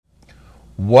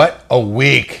What a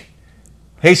week.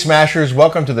 Hey Smashers,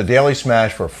 welcome to the Daily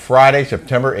Smash for Friday,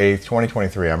 September 8th,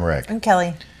 2023. I'm Rick. I'm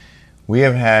Kelly. We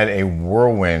have had a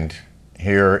whirlwind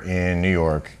here in New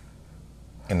York,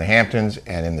 in the Hamptons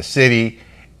and in the city,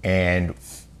 and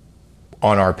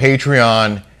on our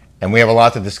Patreon, and we have a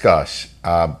lot to discuss.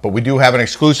 But we do have an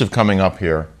exclusive coming up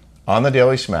here on the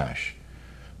Daily Smash.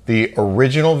 The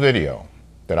original video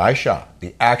that I shot,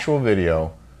 the actual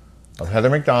video of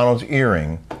Heather McDonald's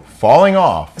earring falling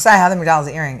off. It's not Heather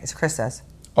McDonald's earring, it's Krista's.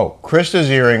 Oh,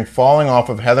 Krista's earring falling off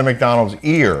of Heather McDonald's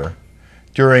ear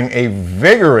during a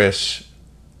vigorous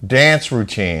dance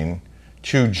routine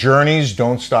to Journey's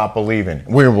Don't Stop Believin'.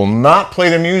 We will not play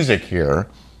the music here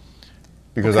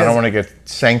because I don't want to get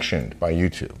sanctioned by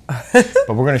YouTube. But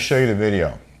we're going to show you the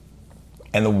video.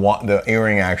 And the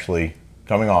earring actually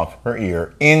coming off her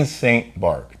ear in St.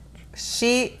 Bark.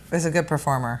 She is a good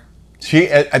performer.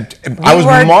 I was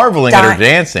marveling at her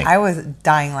dancing. I was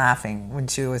dying laughing when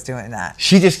she was doing that.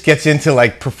 She just gets into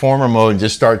like performer mode and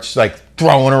just starts like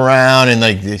throwing around and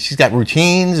like she's got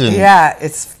routines and yeah,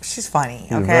 she's funny.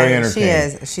 Okay, very entertaining.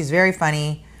 She is. She's very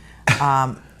funny.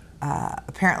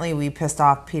 Apparently, we pissed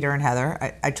off Peter and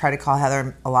Heather. I try to call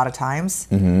Heather a lot of times.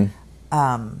 Mm-hmm.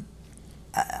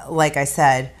 Like I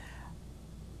said,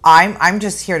 I'm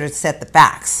just here to set the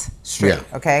facts straight.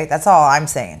 Yeah. Okay, that's all I'm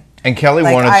saying. And Kelly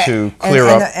wanted to clear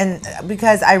up. And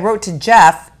because I wrote to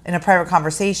Jeff in a private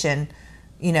conversation,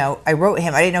 I wrote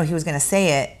him. I didn't know he was going to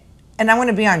say it. And I'm going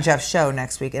to be on Jeff's show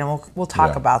next week, and we'll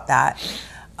talk about that.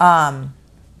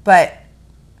 But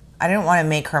I didn't want to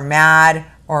make her mad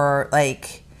or,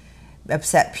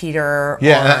 upset Peter.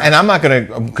 Yeah, and I'm not going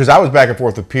to, because I was back and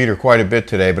forth with Peter quite a bit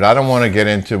today, but I don't want to get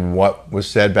into what was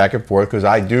said back and forth because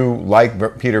I do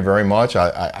like Peter very much.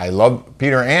 I love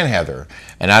Peter and Heather,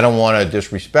 and I don't want to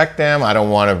disrespect them. I don't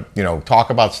want to,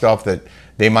 talk about stuff that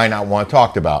they might not want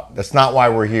talked about. That's not why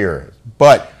we're here.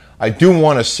 But I do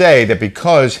want to say that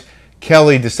because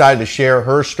Kelly decided to share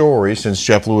her story, since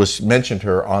Jeff Lewis mentioned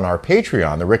her on our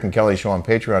Patreon, the Rick and Kelly Show on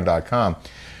Patreon.com,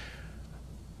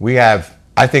 we have,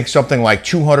 I think, something like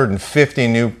 250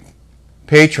 new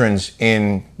patrons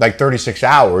in like 36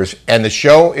 hours, and the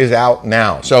show is out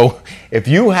now. So if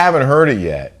you haven't heard it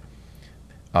yet,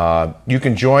 you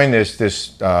can join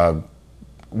this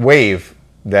wave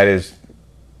that is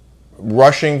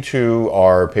rushing to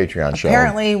our Patreon show.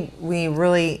 Apparently, we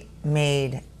really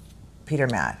made Peter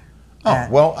mad. Oh,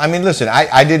 well, I mean, listen,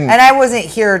 I didn't... And I wasn't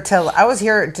here I was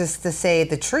here just to say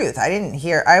the truth.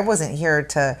 I wasn't here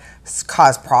to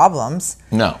cause problems.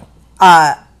 No.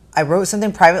 I wrote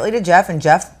something privately to Jeff, and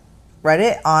Jeff read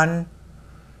it on...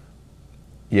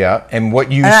 Yeah, and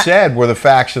what you said were the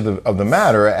facts of the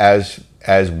matter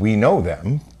as we know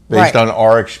them, based on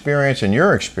our experience and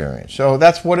your experience. So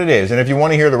that's what it is. And if you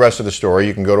want to hear the rest of the story,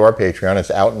 you can go to our Patreon. It's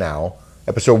out now,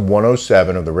 episode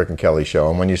 107 of the Rick and Kelly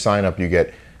Show. And when you sign up, you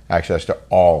get access to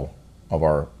all of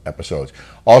our episodes.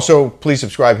 Also, please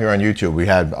subscribe here on YouTube. We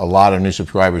had a lot of new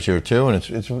subscribers here too, and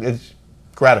it's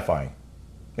gratifying,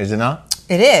 is it not?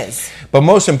 It is. But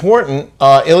most important,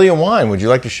 Ilia wine. Would you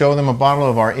like to show them a bottle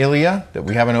of our Ilia that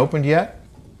we haven't opened yet?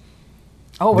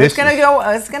 Oh, it's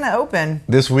gonna open.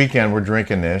 This weekend we're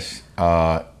drinking this.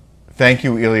 Thank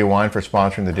you, Ilia Wine, for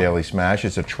sponsoring the Daily Smash.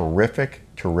 It's a terrific,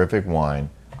 terrific wine,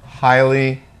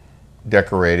 highly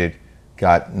decorated.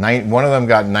 One of them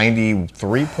got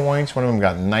 93 points. One of them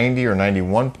got 90 or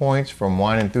 91 points from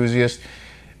Wine Enthusiast.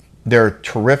 They're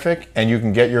terrific, and you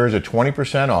can get yours at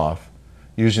 20% off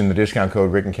using the discount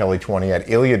code Rick and Kelly 20 at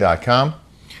Ilia.com.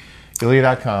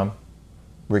 Ilia.com,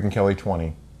 Rick and Kelly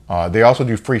 20. They also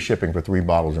do free shipping for 3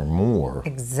 bottles or more.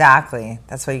 Exactly.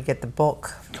 That's why you get the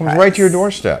bulk. Comes right to your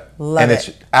doorstep. Love it.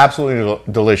 It's absolutely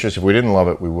delicious. If we didn't love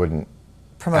it, we wouldn't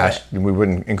promote it. We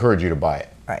wouldn't encourage you to buy it.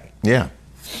 Right. Yeah.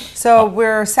 So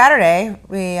we're Saturday.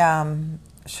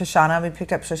 Shoshana. We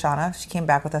picked up Shoshana. She came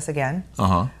back with us again.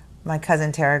 My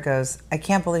cousin Tara goes, I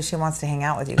can't believe she wants to hang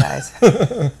out with you guys.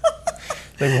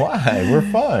 Like, why? We're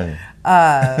fun.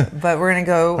 But we're gonna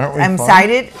go. I'm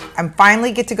excited. I'm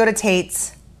finally get to go to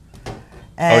Tate's.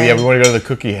 And, we want to go to the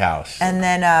cookie house. And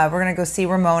then we're gonna go see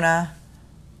Ramona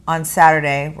on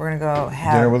Saturday. We're gonna go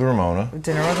have dinner with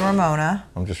Ramona.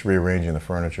 I'm just rearranging the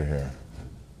furniture here.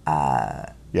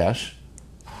 Yes.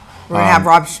 We're going to have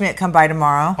Rob Schmidt come by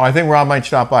tomorrow. Oh, I think Rob might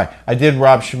stop by. I did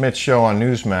Rob Schmidt's show on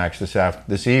Newsmax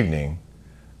this evening,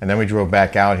 and then we drove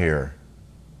back out here.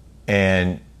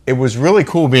 And it was really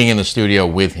cool being in the studio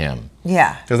with him.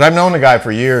 Yeah. Because I've known the guy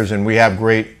for years, and we have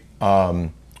great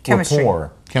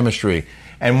chemistry.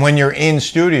 And when you're in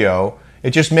studio,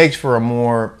 it just makes for a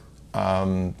more,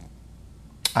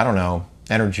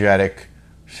 energetic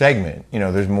segment.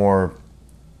 There's more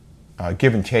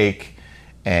give and take.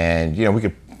 and we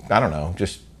could, I don't know,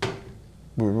 just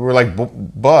we were like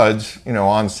buds,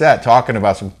 on set talking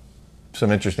about some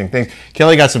interesting things.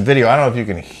 Kelly got some video. I don't know if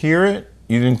you can hear it.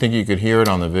 You didn't think you could hear it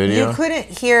on the video? You couldn't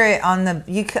hear it on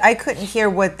the. I couldn't hear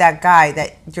what that guy,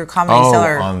 that your comedy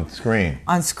seller, on screen.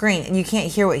 On screen, and you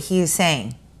can't hear what he's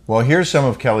saying. Well, here's some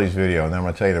of Kelly's video, and then I'm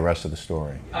going to tell you the rest of the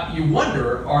story. You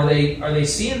wonder, are they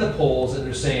seeing the polls and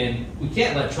they're saying we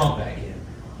can't let Trump back in?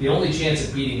 The only chance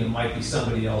of beating him might be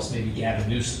somebody else, maybe Gavin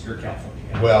Newsom, your California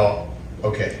guy. Well,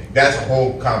 okay, that's a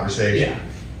whole conversation. Yeah.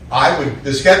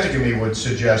 The skeptic in me would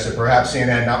suggest that perhaps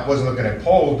CNN wasn't looking at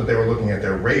polls, but they were looking at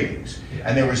their ratings. Yeah.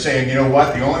 And they were saying, you know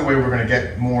what, the only way we're going to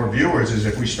get more viewers is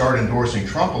if we start endorsing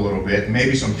Trump a little bit.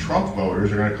 Maybe some Trump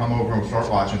voters are going to come over and start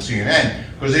watching CNN,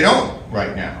 because they don't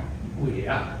right now. Well,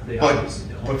 yeah, they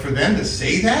obviously don't. But for them to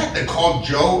say that, they called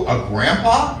Joe a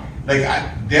grandpa,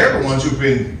 they're the ones who've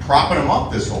been propping him up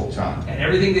this whole time. And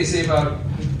everything they say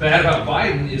bad about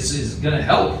Biden is going to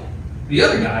help the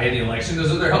other guy in the election,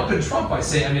 because they're helping Trump by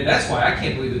saying, I mean, that's why I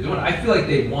can't believe they're doing it. I feel like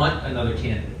they want another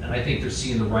candidate, and I think they're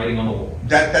seeing the writing on the wall.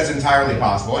 That's entirely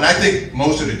possible. And I think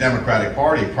most of the Democratic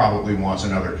Party probably wants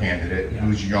another candidate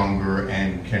who's younger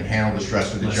and can handle the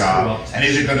stress of the job. And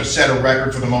is it going to set a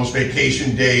record for the most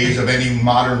vacation days of any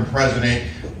modern president?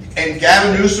 And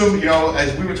Gavin Newsom,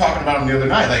 as we were talking about him the other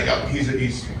night,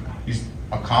 he's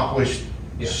accomplished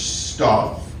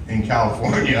stuff in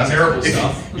California. Terrible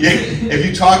stuff. If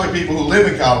you talk to people who live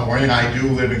in California, and I do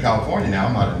live in California now,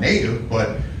 I'm not a native,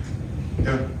 but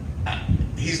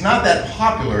he's not that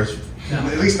popular,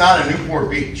 at least not in Newport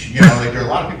Beach. There are a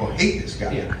lot of people who hate this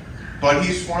guy. Yeah. But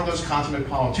he's one of those consummate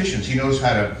politicians. He knows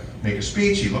how to make a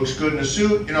speech. He looks good in a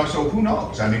suit. So who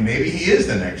knows? I mean, maybe he is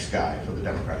the next guy for the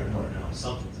Democratic Party.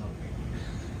 Something.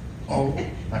 Oh,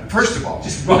 first of all,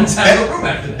 just runs out of the room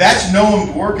after that. That's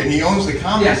Noam Dworkin. He owns the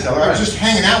Comedy Cellar. Right. I was just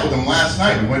hanging out with him last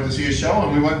night. We went to see a show,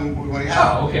 and we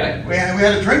okay. We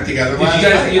had a drink together last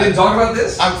night. You didn't talk about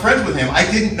this? I'm friends with him. I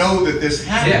didn't know that this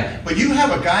happened. Yeah. But you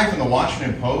have a guy from the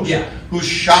Washington Post who's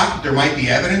shocked there might be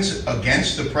evidence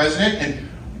against the president, and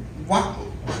what?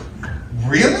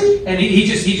 Really? And he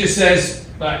just says,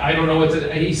 I don't know what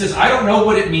he says. I don't know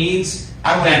what it means.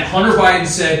 That Hunter Biden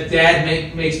said, Dad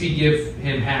makes me give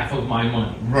him half of my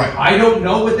money. Right. I don't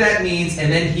know what that means,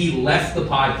 and then he left the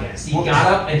podcast. He got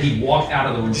up and he walked out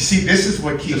of the room. See, this is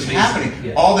what keeps happening.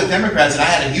 Yeah. All the Democrats, and I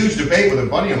had a huge debate with a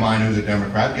buddy of mine who's a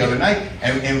Democrat the other night,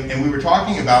 and we were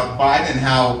talking about Biden and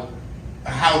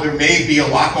how there may be a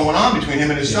lot going on between him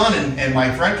and his son, and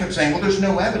my friend kept saying, well, there's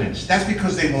no evidence. That's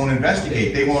because they won't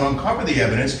investigate. They won't uncover the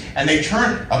evidence, and they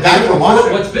turn a guy from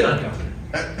Washington. What's been uncovered?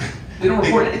 They don't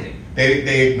report anything.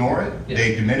 They ignore it,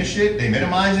 they diminish it, they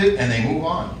minimize it, and they move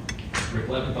on. Rick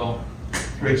Leventhal.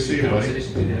 Great to see you, buddy.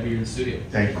 Good to have you in the studio.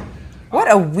 Thank you.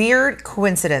 What a weird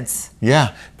coincidence.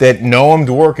 Yeah, that Noam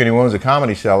Dworkin, who owns a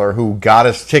Comedy Cellar, who got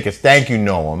us tickets. Thank you,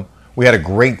 Noam. We had a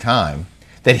great time.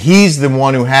 That he's the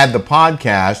one who had the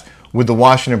podcast with the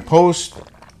Washington Post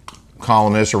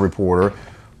columnist or reporter,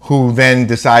 who then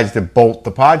decides to bolt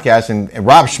the podcast. And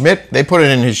Rob Schmidt, they put it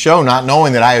in his show not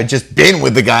knowing that I had just been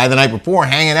with the guy the night before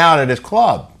hanging out at his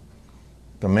club.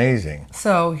 It's amazing.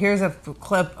 So here's a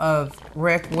clip of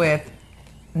Rick with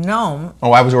Noam.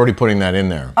 Oh, I was already putting that in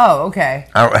there. Oh, okay.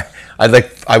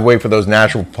 I wait for those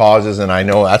natural pauses, and I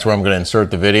know that's where I'm going to insert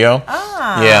the video.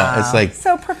 Ah. Yeah, it's like...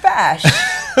 So profesh.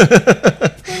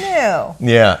 Who knew?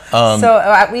 Yeah.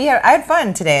 I had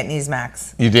fun today at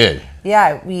Newsmax. You did?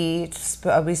 Yeah, we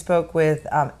spoke with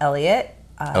Elliot.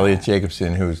 Elliot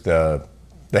Jacobson, who's the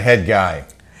head guy.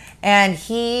 And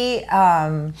he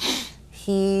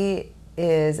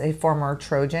is a former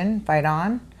Trojan, fight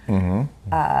on.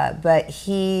 Mm-hmm. But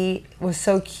he was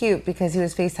so cute because he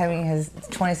was FaceTiming his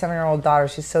 27-year-old daughter.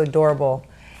 She's so adorable.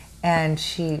 And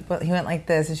he went like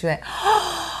this, and she went,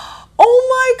 "Oh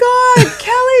my God,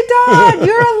 Kelly Dodd,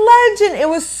 you're a legend." It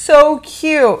was so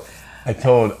cute. I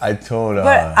told.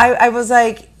 But I was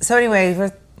like, so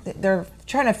anyway, they're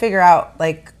trying to figure out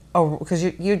because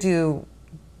you're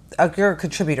a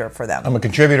contributor for them. I'm a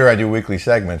contributor. I do weekly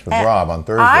segments with Rob on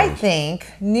Thursdays. I think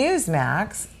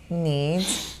Newsmax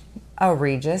needs a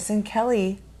Regis and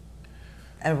Kelly,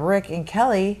 a Rick and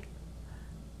Kelly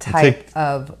type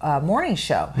of morning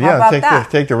show. How about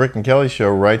that? Take the Rick and Kelly show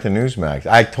right to Newsmax.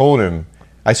 I told him,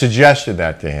 I suggested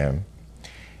that to him,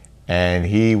 and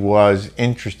he was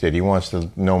interested. He wants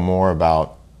to know more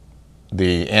about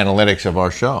the analytics of our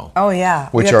show. Oh yeah,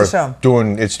 which are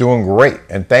doing great.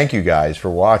 And thank you guys for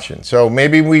watching. So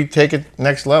maybe we take it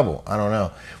next level. I don't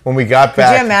know. When we got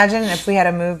back, could you imagine if we had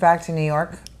to move back to New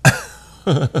York?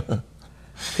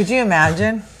 Could you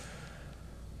imagine?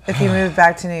 if you moved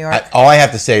back to New York? All I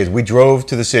have to say is we drove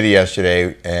to the city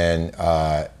yesterday, and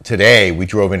today we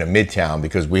drove into Midtown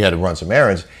because we had to run some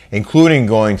errands, including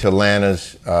going to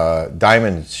Lana's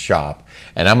diamond shop.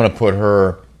 And I'm going to put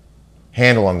her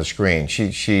handle on the screen.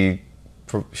 She's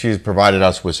provided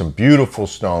us with some beautiful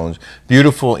stones,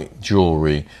 beautiful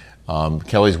jewelry.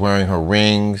 Kelly's wearing her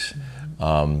rings.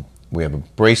 We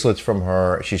have bracelets from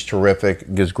her. She's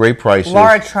terrific. Gives great prices.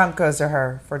 Laura Trump goes to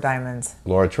her for diamonds.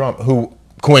 Laura Trump, who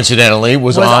coincidentally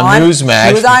was on Newsmax.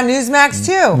 She was on Newsmax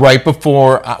too. Right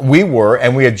before we were,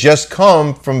 and we had just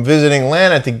come from visiting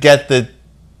Lana to get the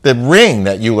ring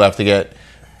that you left to get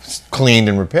cleaned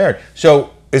and repaired.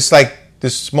 So it's like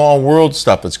this small world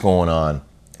stuff that's going on.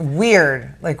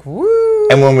 Weird. Like, woo.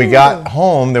 And when we got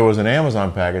home, there was an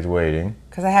Amazon package waiting.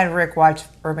 Because I had Rick watch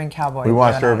Urban Cowboy. We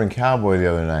watched Urban Cowboy the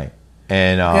other night.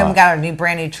 And we got a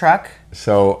brand new truck.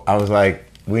 So I was like,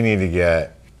 we need to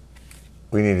get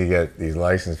these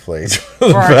license plates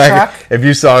for our truck. If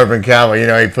you saw Urban Cowboy,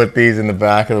 he put these in the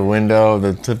back of the window of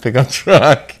the pickup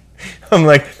truck. I'm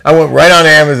like, I went right on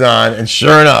Amazon, and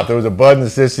sure enough, there was a Bud and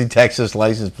Sissy Texas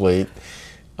license plate.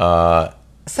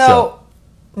 So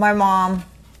my mom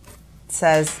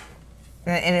says,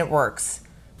 and it works,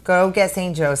 go get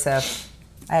St. Joseph.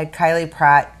 I had Kylie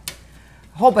Pratt,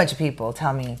 a whole bunch of people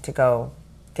tell me to go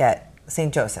get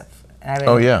St. Joseph. And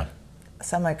Oh, yeah.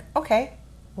 So I'm like, okay,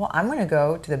 well, I'm going to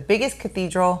go to the biggest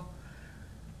cathedral,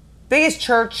 biggest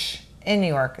church in New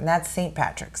York, and that's St.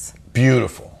 Patrick's.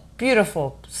 Beautiful.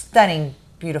 Beautiful, stunning,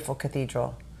 beautiful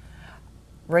cathedral.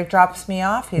 Rick drops me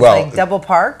off. He's like double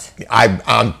parked. I'm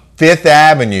on Fifth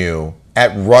Avenue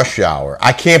at rush hour.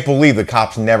 I can't believe the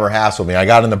cops never hassled me. I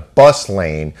got in the bus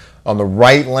lane, on the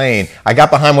right lane. I got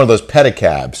behind one of those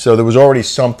pedicabs, so there was already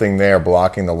something there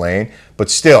blocking the lane. But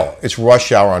still, it's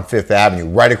rush hour on Fifth Avenue,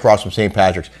 right across from St.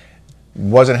 Patrick's.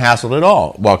 Wasn't hassled at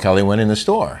all while Kelly went in the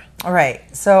store. All right.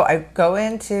 So I go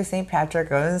into St. Patrick,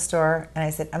 go in the store, and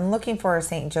I said, I'm looking for a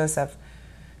St. Joseph.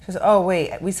 She goes, oh,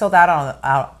 wait, we sold out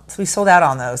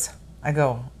on those. I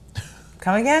go,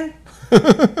 come again?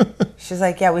 She's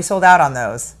like, yeah, we sold out on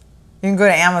those. You can go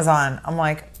to Amazon. I'm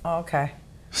like, oh, okay.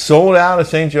 Sold out at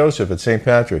St. Joseph at St.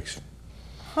 Patrick's.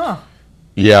 Huh.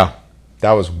 Yeah,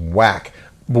 that was whack.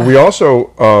 But we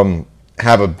also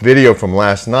have a video from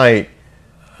last night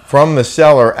from the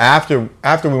cellar after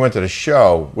we went to the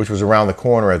show, which was around the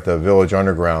corner at the Village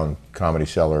Underground Comedy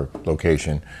Cellar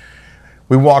location.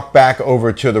 We walked back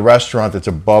over to the restaurant that's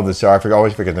above the cellar. I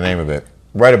always forget the name of it.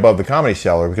 Right above the Comedy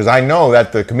Cellar, because I know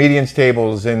that the comedian's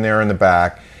table is in there in the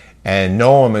back, and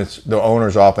Noam is the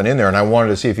owner's often in there, and I wanted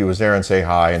to see if he was there and say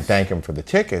hi and thank him for the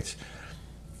tickets.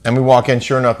 And we walk in,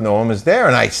 sure enough, Noam is there,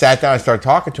 and I sat down and started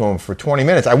talking to him for 20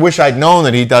 minutes. I wish I'd known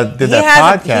that he did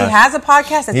that podcast. He has a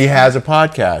podcast? He has a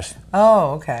podcast.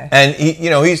 Oh, okay. And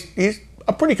he's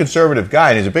a pretty conservative guy,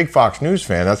 and he's a big Fox News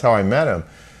fan. That's how I met him.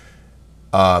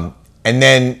 And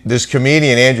then this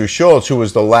comedian, Andrew Schultz, who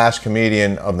was the last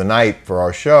comedian of the night for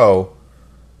our show,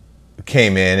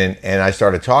 came in, and I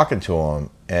started talking to him,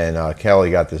 and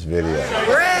Kelly got this video.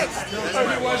 Rick,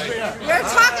 you're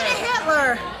talking to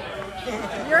Hitler.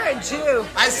 You're a Jew.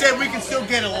 I said we can still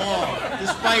get along,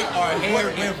 despite our hate.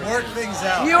 We've worked things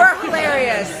out. You are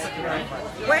hilarious.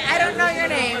 Wait, I don't know your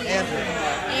name.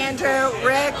 Andrew,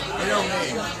 Rick. You know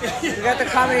me. You got the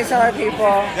Comedy Cellar people.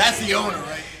 That's the owner,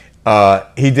 right?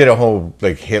 He did a whole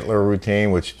Hitler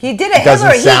routine, which he did a doesn't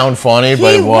Hitler. sound funny,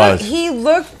 but it was. He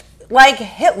looked like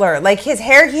Hitler. Like his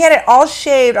hair, he had it all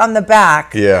shaved on the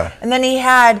back. Yeah. And then he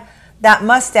had that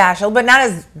mustache, but not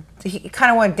as, he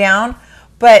kind of went down.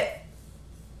 But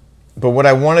what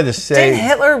I wanted to say... Didn't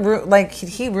Hitler,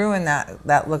 he ruined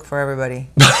that look for everybody.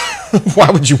 Why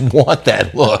would you want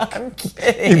that look? I'm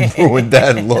kidding. He ruined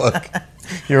that look.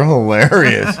 You're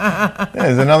hilarious.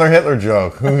 There's another Hitler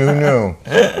joke. Who knew?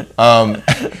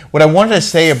 What I wanted to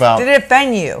say about... Did it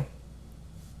offend you?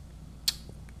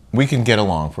 We can get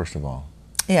along, first of all.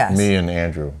 Yes. Me and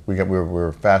Andrew.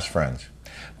 We're fast friends.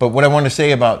 But what I wanted to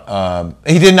say about...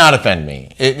 he did not offend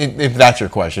me, if that's your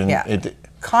question. Yeah.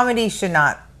 Comedy should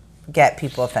not get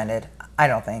people offended, I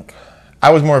don't think. I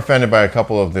was more offended by a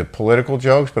couple of the political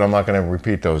jokes, but I'm not going to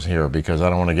repeat those here because I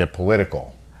don't want to get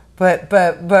political. But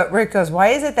Rick goes, why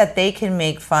is it that they can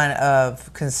make fun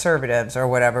of conservatives or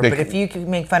whatever, but if you can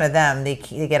make fun of them, they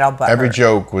get all butthurt? Every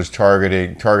joke was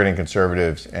targeting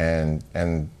conservatives and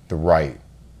the right,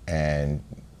 and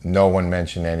no one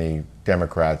mentioned any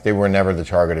Democrats. They were never the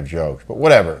target of jokes, but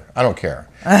whatever. I don't care.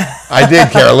 I did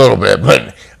care a little bit,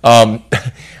 but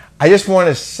I just want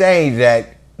to say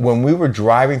that when we were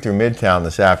driving through Midtown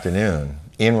this afternoon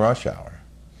in rush hour,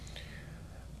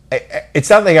 it's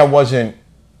not like I wasn't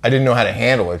I didn't know how to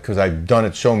handle it because I've done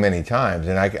it so many times,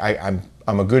 and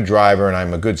I'm a good driver and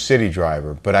I'm a good city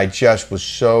driver, but I just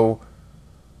was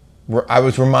I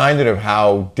was reminded of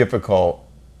how difficult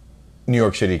New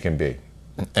York City can be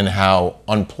and how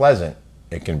unpleasant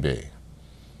it can be.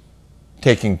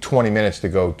 Taking 20 minutes to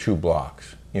go 2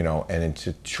 blocks, and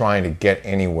into trying to get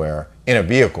anywhere in a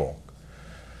vehicle.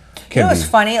 You know what's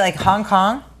funny? Like Hong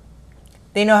Kong,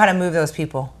 they know how to move those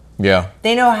people. Yeah.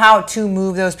 They know how to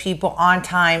move those people on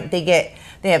time. They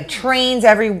have trains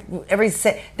every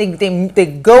set.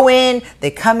 They go in,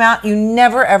 they come out. You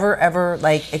never ever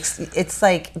like it's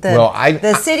like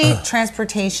the city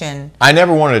transportation. I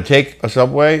never wanted to take a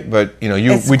subway, but we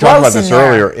talked about this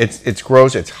earlier. It's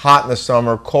gross. It's hot in the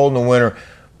summer, cold in the winter,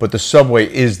 but the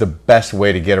subway is the best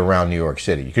way to get around New York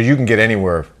City because you can get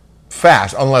anywhere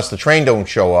fast unless the train don't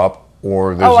show up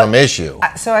or there's some issue.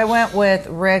 So I went with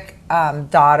Rick's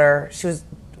daughter.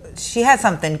 She had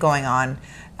something going on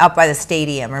out by the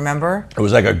stadium, remember? It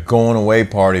was like a going away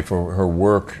party for her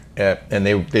work, and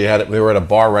they were at a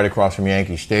bar right across from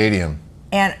Yankee Stadium.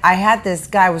 And I had this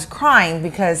guy was crying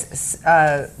because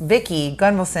Vicky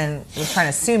Gunvalson was trying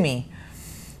to sue me.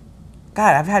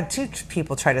 God, I've had 2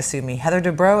 people try to sue me, Heather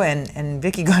Dubrow and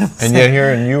Vicky Gunvalson. And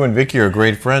yet you and Vicky are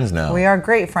great friends now. We are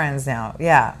great friends now,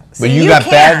 yeah. So but you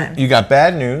got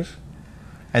bad news.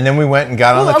 And then we went and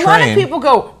got on the train. A lot of people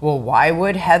go, well, why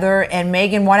would Heather and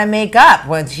Megan want to make up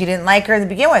when she didn't like her to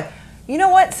begin with? You know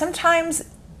what? Sometimes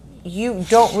you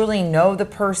don't really know the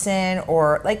person,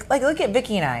 or like look at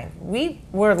Vicky and I. We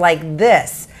were like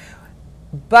this.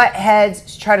 Butt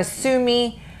heads, try to sue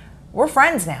me. We're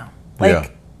friends now.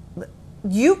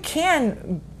 You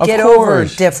can get over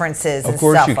differences and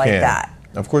stuff like that.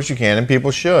 Of course you can, and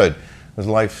people should, because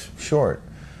life's short.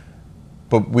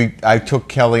 But I took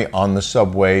Kelly on the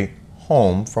subway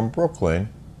home from Brooklyn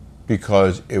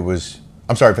because it was,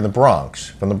 from the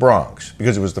Bronx,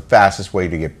 because it was the fastest way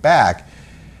to get back.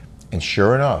 And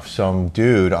sure enough, some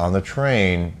dude on the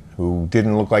train who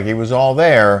didn't look like he was all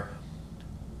there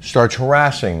starts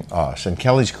harassing us. And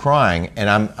Kelly's crying, and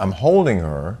I'm holding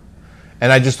her.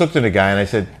 And I just looked at the guy and I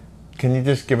said, can you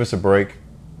just give us a break?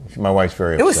 My wife's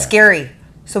very upset. It was scary.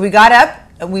 So we got up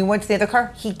and we went to the other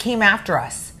car. He came after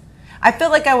us. I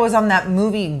feel like I was on that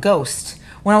movie Ghost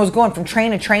when I was going from train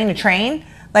to train to train.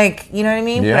 Like, you know what I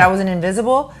mean? Yeah. But I wasn't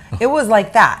invisible. It was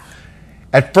like that.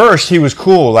 At first, he was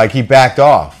cool. Like, he backed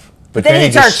off. But then he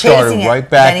just started right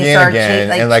back in again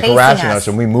and harassing us.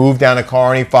 And we moved down a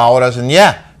car and he followed us. And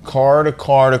car to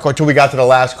car to car till we got to the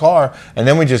last car, and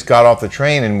then we just got off the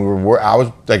train and I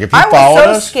was like, if he followed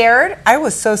us, I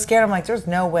was so scared. I'm like, there's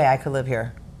no way I could live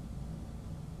here.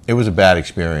 It was a bad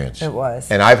experience. It was.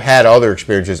 And I've had other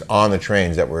experiences on the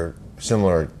trains that were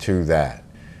similar to that,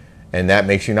 and that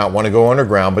makes you not want to go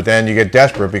underground. But then you get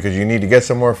desperate because you need to get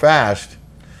somewhere fast.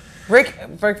 Rick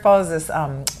follows this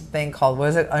thing called, what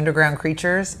is it, Underground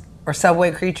Creatures? Or Subway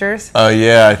Creatures? Oh,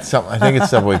 yeah. I think it's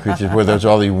Subway Creatures, where there's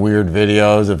all these weird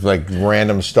videos of like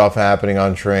random stuff happening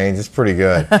on trains. It's pretty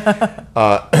good.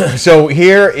 So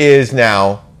here is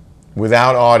now,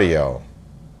 without audio.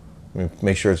 Let me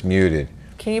make sure it's muted.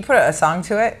 Can you put a song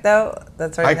to it, though?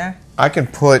 That's right there? I can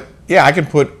put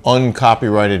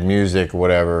uncopyrighted music,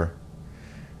 whatever.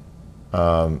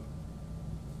 I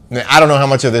don't know how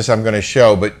much of this I'm going to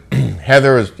show, but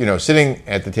Heather is, sitting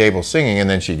at the table singing, and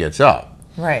then she gets up.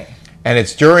 Right. And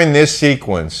it's during this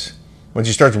sequence when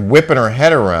she starts whipping her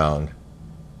head around,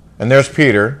 and there's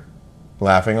Peter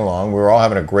laughing along. We're all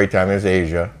having a great time. There's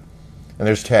Asia, and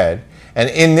there's Ted. And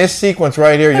in this sequence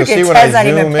right here, you'll see when I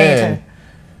zoom in,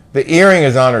 the earring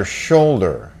is on her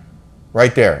shoulder,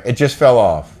 right there. It just fell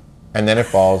off, and then it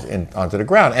falls onto the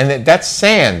ground. And that's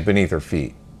sand beneath her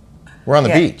feet. We're on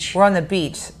the beach. We're on the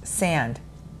beach, sand.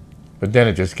 But then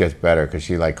it just gets better because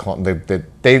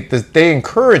they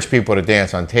encourage people to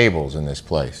dance on tables in this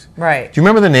place. Right. Do you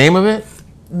remember the name of it?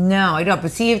 No, I don't.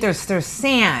 But see, if there's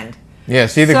sand. Yeah.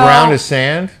 See, the ground is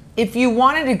sand. If you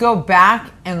wanted to go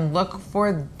back and look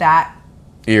for that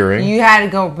earring, you had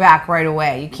to go back right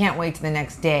away. You can't wait to the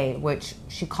next day, which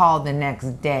she called the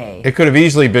next day. It could have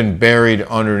easily been buried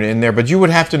in there, but you would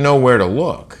have to know where to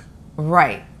look.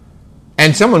 Right.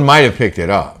 And someone might have picked it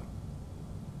up,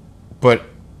 but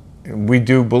we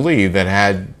do believe that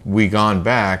had we gone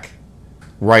back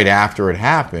right after it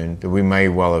happened, that we may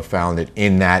well have found it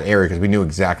in that area because we knew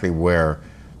exactly where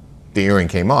the earring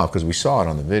came off because we saw it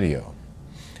on the video.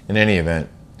 In any event,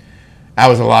 that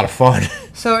was a lot of fun.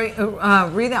 So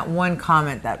read that one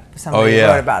comment that somebody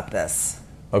wrote about this.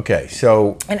 Okay,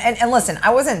 so... And listen,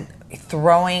 I wasn't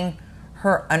throwing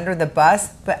her under the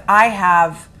bus, but I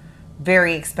have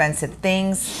very expensive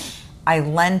things. I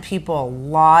lend people a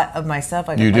lot of my stuff.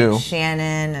 Like, You do.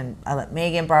 Shannon, and I let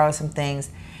Megan borrow some things.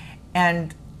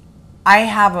 And I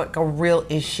have a real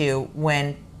issue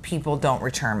when people don't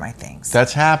return my things.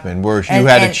 That's happened where you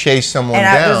had to chase someone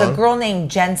down. There's a girl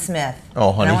named Jen Smith.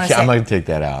 Oh, honey, I'm going to take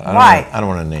that out. Why? I don't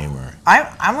want to name her.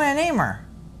 I'm going to name her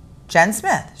Jen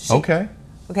Smith. Okay.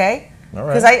 Okay? All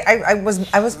right. Because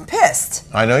I was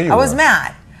pissed. I know you were. I was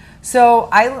mad. So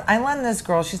I lend this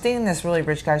girl. She's dating this really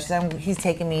rich guy. He's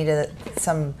taking me to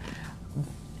some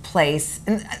place.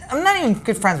 And I'm not even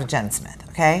good friends with Jen Smith,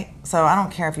 okay? So I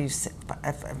don't care if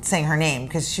I'm saying her name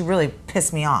because she really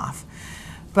pissed me off.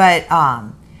 But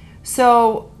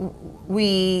so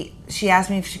she asked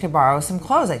me if she could borrow some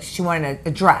clothes. Like, she wanted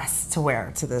a dress to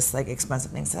wear to this like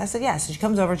expensive thing. So I said, yeah. So she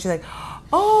comes over and she's like,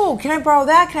 oh, can I borrow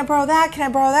that? Can I borrow that? Can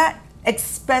I borrow that?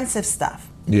 Expensive stuff.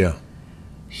 Yeah.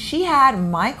 She had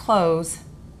my clothes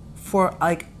for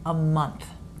like a month.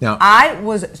 Now, I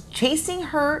was chasing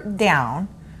her down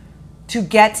to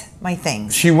get my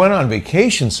things. she went on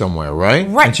vacation somewhere, right?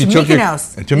 Right, And she to took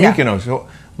Mykonos. To Mykonos. So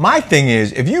my thing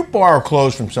is, if you borrow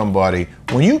clothes from somebody,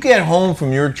 when you get home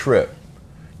from your trip,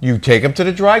 you take them to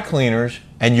the dry cleaners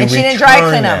and you And she return didn't dry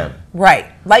clean them. Right.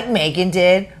 Like Megan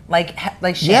did, like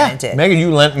Shannon did. Megan,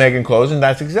 you lent Megan clothes, and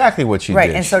that's exactly what she Right,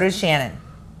 did. and so did Shannon.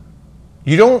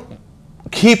 You don't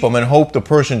keep them and hope the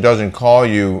person doesn't call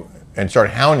you and start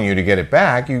hounding you to get it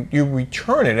back. You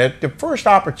return it at the first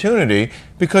opportunity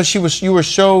because you were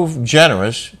so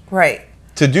generous Right.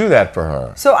 to do that for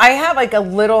her. So I have like a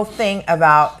little thing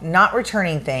about not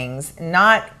returning things,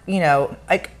 not,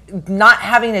 like not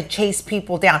having to chase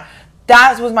people down.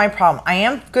 That was my problem. I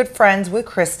am good friends with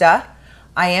Krista.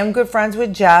 I am good friends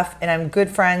with Jeff, and I'm good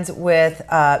friends with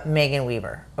Megan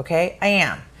Weaver. Okay, I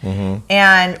am. Mm-hmm.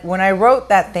 And when I wrote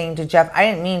that thing to Jeff, I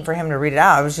didn't mean for him to read it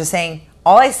out. I was just saying,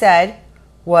 all I said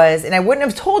was, and I wouldn't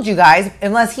have told you guys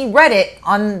unless he read it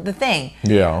on the thing.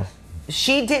 Yeah.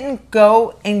 She didn't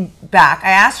go back. I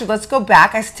asked her, let's go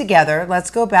back together.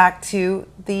 Let's go back to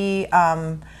the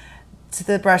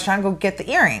restaurant, go get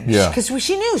the earrings. Yeah. Because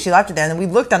she knew she left it there, and then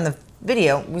we looked on the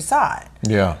video, we saw it.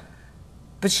 Yeah.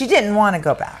 But she didn't want to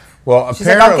go back. Well, She's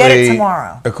apparently, like, I'll get it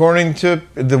tomorrow. According to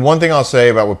the one thing I'll say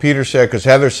about what Peter said, because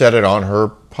Heather said it on her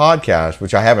podcast,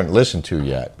 which I haven't listened to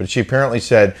yet, but she apparently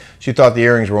said she thought the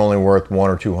earrings were only worth $100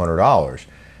 or $200.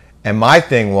 And my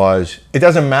thing was, it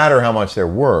doesn't matter how much they're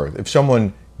worth. If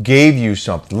someone gave you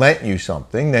something, lent you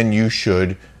something, then you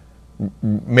should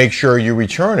make sure you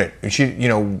return it. She,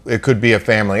 it could be a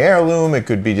family heirloom, it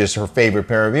could be just her favorite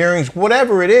pair of earrings,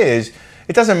 whatever it is.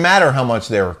 It doesn't matter how much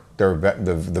the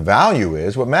value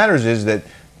is. What matters is that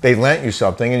they lent you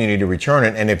something and you need to return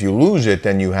it. And if you lose it,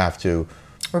 then you have to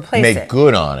make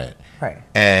good on it. Right.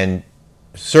 And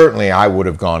certainly I would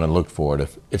have gone and looked for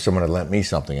it if someone had lent me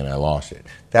something and I lost it.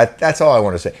 That's all I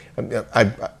want to say.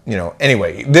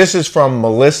 Anyway, this is from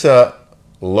Melissa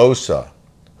Losa,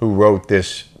 who wrote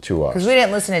this to us. Because we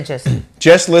didn't listen to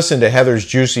Just listen to Heather's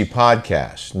Juicy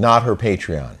podcast, not her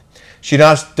Patreon. She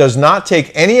does not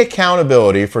take any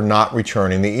accountability for not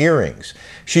returning the earrings.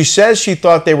 She says she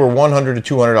thought they were $100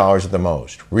 to $200 at the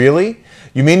most. Really?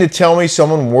 You mean to tell me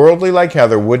someone worldly like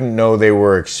Heather wouldn't know they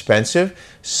were expensive,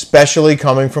 especially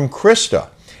coming from Krista?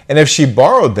 And if she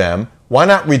borrowed them, why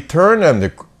not return them to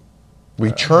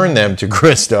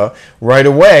Krista right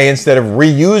away instead of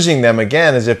reusing them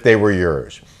again as if they were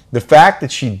yours? The fact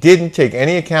that she didn't take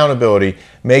any accountability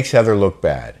makes Heather look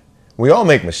bad. We all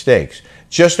make mistakes.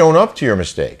 Just own up to your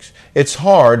mistakes. It's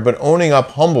hard, but owning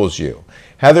up humbles you.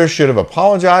 Heather should have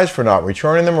apologized for not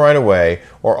returning them right away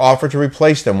or offered to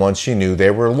replace them once she knew they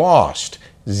were lost.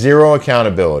 Zero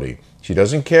accountability. She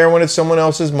doesn't care when it's someone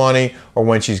else's money or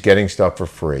when she's getting stuff for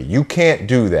free. You can't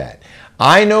do that.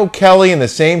 I know Kelly in the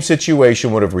same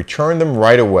situation would have returned them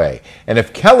right away. And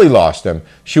if Kelly lost them,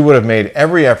 she would have made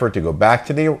every effort to go back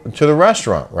to the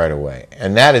restaurant right away.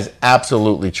 And that is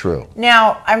absolutely true.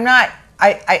 Now, I'm not,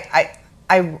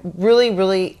 I really,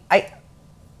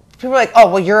 people are like, oh,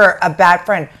 well, you're a bad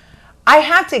friend. I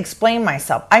have to explain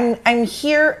myself. I'm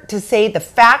here to say the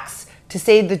facts, to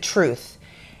say the truth.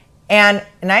 And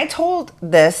I told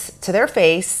this to their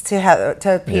face,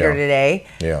 to Peter today.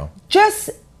 Yeah.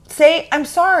 Just say, I'm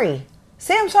sorry.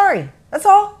 Say, I'm sorry. That's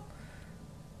all.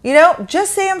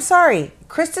 Just say, I'm sorry.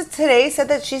 Krista today said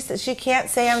that she can't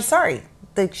say, I'm sorry.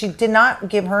 That she did not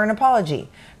give her an apology.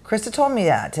 Krista told me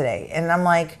that today. And I'm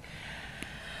like,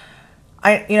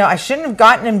 I shouldn't have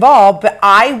gotten involved, but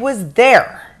I was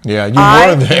there. Yeah, you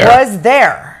were there. I was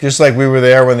there. Just like we were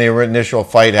there when the initial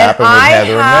fight happened with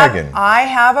Heather and Megan. I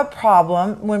have a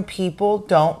problem when people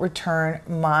don't return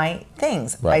my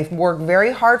things. Right. I work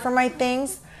very hard for my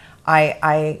things.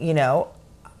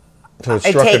 So it I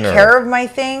struck a take nerve. care of my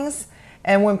things,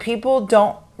 and when people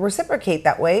don't reciprocate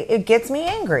that way, it gets me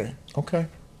angry. Okay.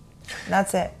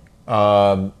 That's it.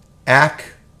 ACK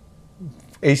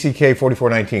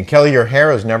 4419. Kelly, your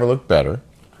hair has never looked better.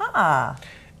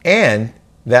 And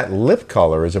that lip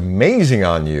color is amazing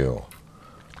on you.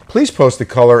 Please post the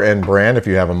color and brand if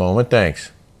you have a moment.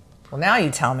 Thanks. Well, now you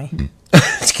tell me.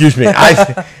 Excuse me.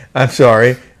 I'm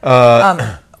sorry.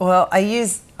 Well,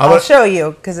 I'll show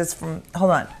you because it's from.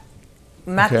 Hold on,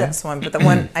 not Okay. this one, but the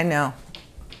one I know.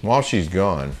 While she's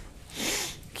gone,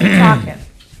 Keep talking.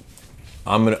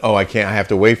 I can't. I have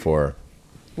to wait for her.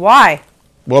 Why?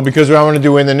 Well, because I want to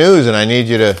do In the News, and I need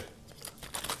you to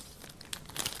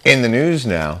In the News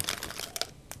now.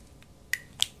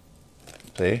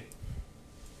 See?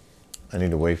 I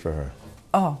need to wait for her.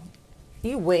 Oh,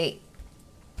 you wait.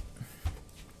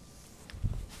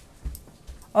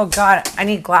 Oh God, I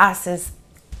need glasses.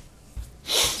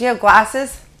 Do you have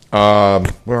glasses?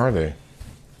 Where are they?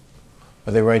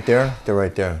 Are they right there? They're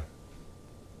right there.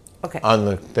 Okay. On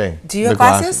the thing. Do you have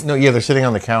glasses? No, yeah, they're sitting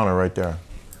on the counter right there.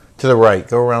 To the right.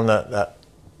 Go around that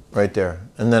right there.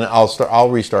 And then I'll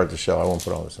restart the show. I won't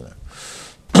put all this in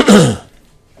there.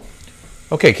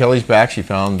 Okay, Kelly's back. She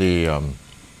found the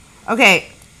Okay.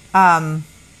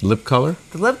 lip color.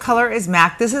 The lip color is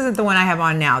MAC. This isn't the one I have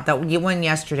on now. That one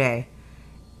yesterday.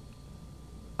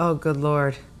 Oh, good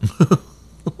Lord.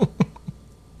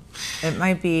 It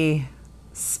might be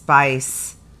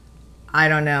Spice. I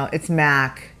don't know. It's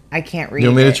MAC. I can't read it. You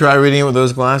want me to try reading it with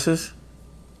those glasses?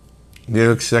 They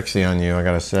look sexy on you, I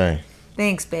gotta say.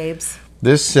 Thanks, babes.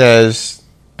 This says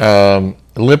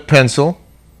lip pencil,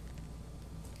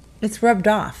 It's rubbed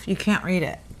off. You can't read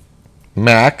it.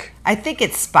 MAC. I think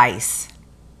it's Spice.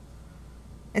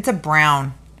 It's a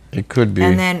brown. It could be.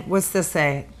 And then, what's this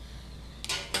say?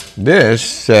 This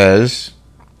says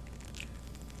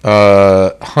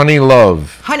Honey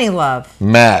Love Honey Love.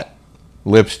 matte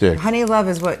lipstick. Honey Love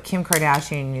is what Kim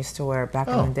Kardashian used to wear back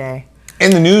in the day.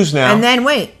 In the news now. And then,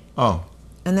 wait. Oh,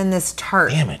 And then this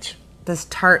Tarte. damn it. This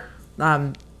Tarte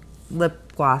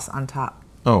lip gloss on top.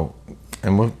 Oh,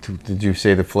 and what did you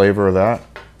say the flavor of that?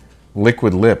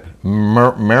 Liquid lip.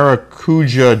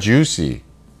 Maracuja juicy.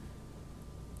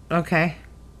 Okay.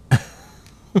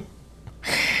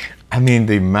 I mean,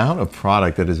 the amount of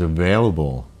product that is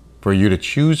available for you to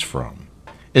choose from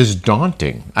is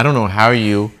daunting. I don't know how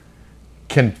you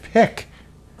can pick.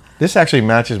 This actually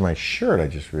matches my shirt, I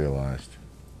just realized.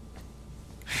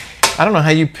 I don't know how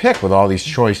you pick with all these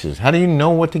choices. How do you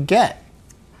know what to get?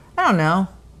 I don't know.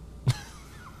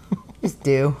 Just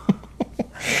do.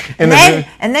 And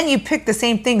And then you pick the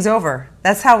same things over.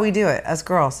 That's how we do it, us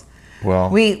girls. well,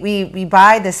 We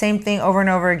buy the same thing over and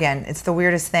over again. It's the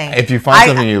weirdest thing. if you find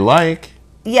something you like,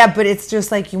 Yeah, but it's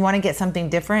just like you want to get something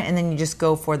different, and then you just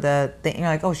go for the thing. You're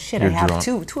like, oh shit, I You're have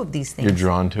drawn- two of these things. you're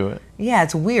drawn to it. Yeah,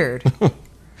 it's weird.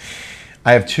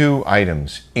 I have two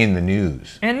items in the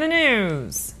news. In the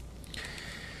news.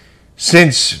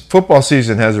 Since football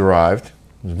season has arrived,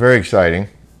 it's very exciting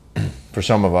for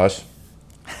some of us.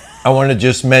 I want to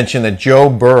just mention that Joe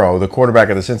Burrow, the quarterback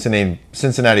of the Cincinnati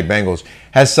Bengals,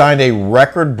 has signed a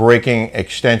record-breaking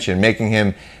extension, making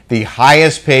him the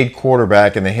highest-paid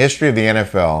quarterback in the history of the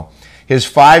NFL. His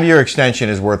 5-year extension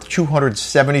is worth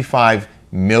 $275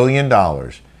 million,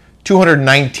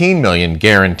 $219 million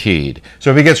guaranteed. So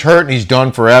if he gets hurt and he's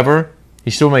done forever, he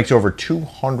still makes over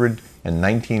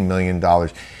 $219 million.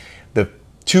 The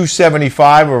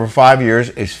 $275 over 5 years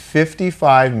is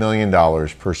 $55 million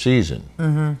per season.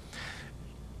 Mm-hmm.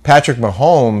 Patrick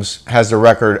Mahomes has the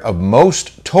record of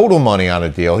most total money on a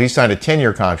deal. He signed a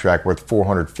 10-year contract worth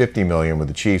 $450 million with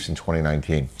the Chiefs in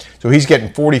 2019. So he's getting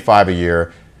 $45 a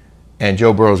year, and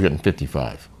Joe Burrow's getting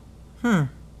 $55.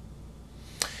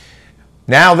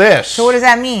 Now this. So what does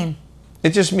that mean?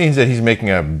 It just means that he's making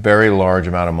a very large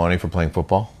amount of money for playing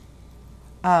football.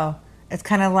 Oh, it's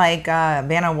kind of like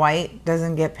Vanna White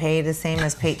doesn't get paid the same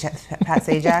as Pat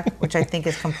Sajak, which I think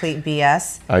is complete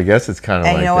BS. I guess it's kind of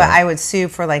And like you know that. what? I would sue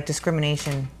for like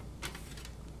discrimination.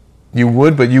 You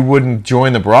would, but you wouldn't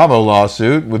join the Bravo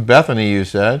lawsuit with Bethany, you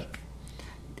said.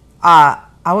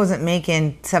 I wasn't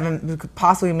making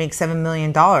possibly make $7 million.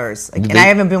 And I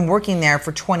haven't been working there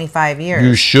for 25 years.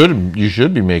 You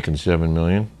should be making $7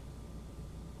 million.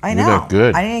 I know.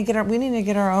 You're that good. We need to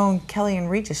get our own Kelly and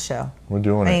Regis show. We're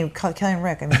doing it. I mean, Kelly and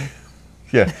Rick. I mean,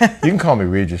 Yeah, you can call me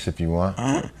Regis if you want.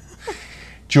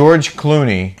 George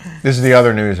Clooney, this is the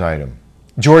other news item.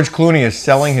 George Clooney is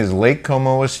selling his Lake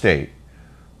Como estate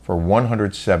for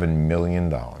 $107 million.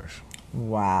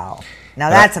 wow. Now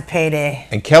that's a payday.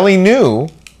 And Kelly knew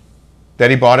that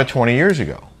he bought it 20 years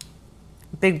ago.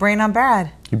 Big brain on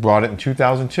Brad. He bought it in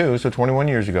 2002, so 21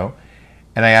 years ago.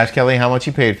 And I asked Kelly how much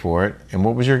he paid for it. And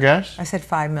what was your guess? I said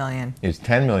 $5 million. It's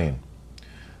 $10 million.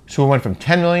 So it went from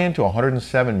 $10 million to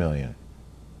 $107 million.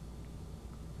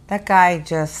 That guy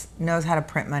just knows how to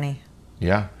print money.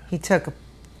 Yeah. He took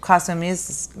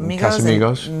Casamigos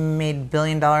Casamigos. and made $1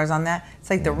 billion on that. It's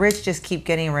like the rich just keep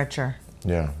getting richer.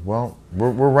 Yeah. Well,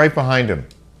 we're right behind him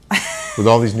with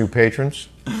all these new patrons.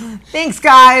 Thanks,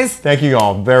 guys. Thank you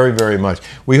all very, very much.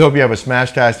 We hope you have a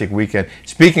smash-tastic weekend.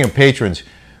 Speaking of patrons,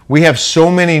 we have so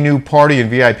many new party and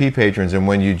VIP patrons, and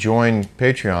when you join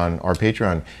Patreon, our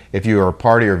Patreon, if you are a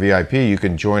party or VIP, you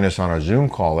can join us on our Zoom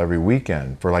call every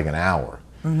weekend for like an hour.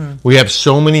 Mm-hmm. We have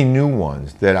so many new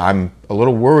ones that I'm a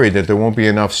little worried that there won't be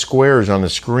enough squares on the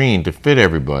screen to fit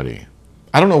everybody.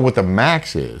 I don't know what the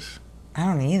max is. I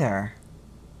don't either.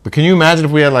 But can you imagine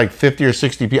if we had like 50 or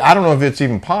 60 people? I don't know if it's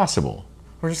even possible.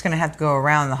 We're just going to have to go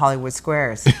around the Hollywood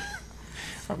squares.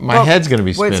 My head's going to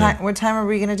be spinning. What time are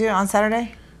we going to do it on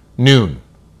Saturday? Noon.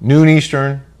 Noon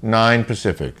Eastern, 9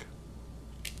 Pacific.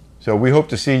 So we hope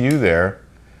to see you there.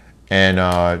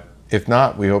 And if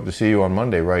not, we hope to see you on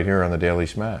Monday right here on the Daily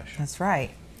Smash. That's right.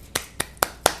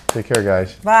 Take care,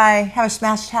 guys. Bye. Have a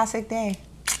smash-tastic day.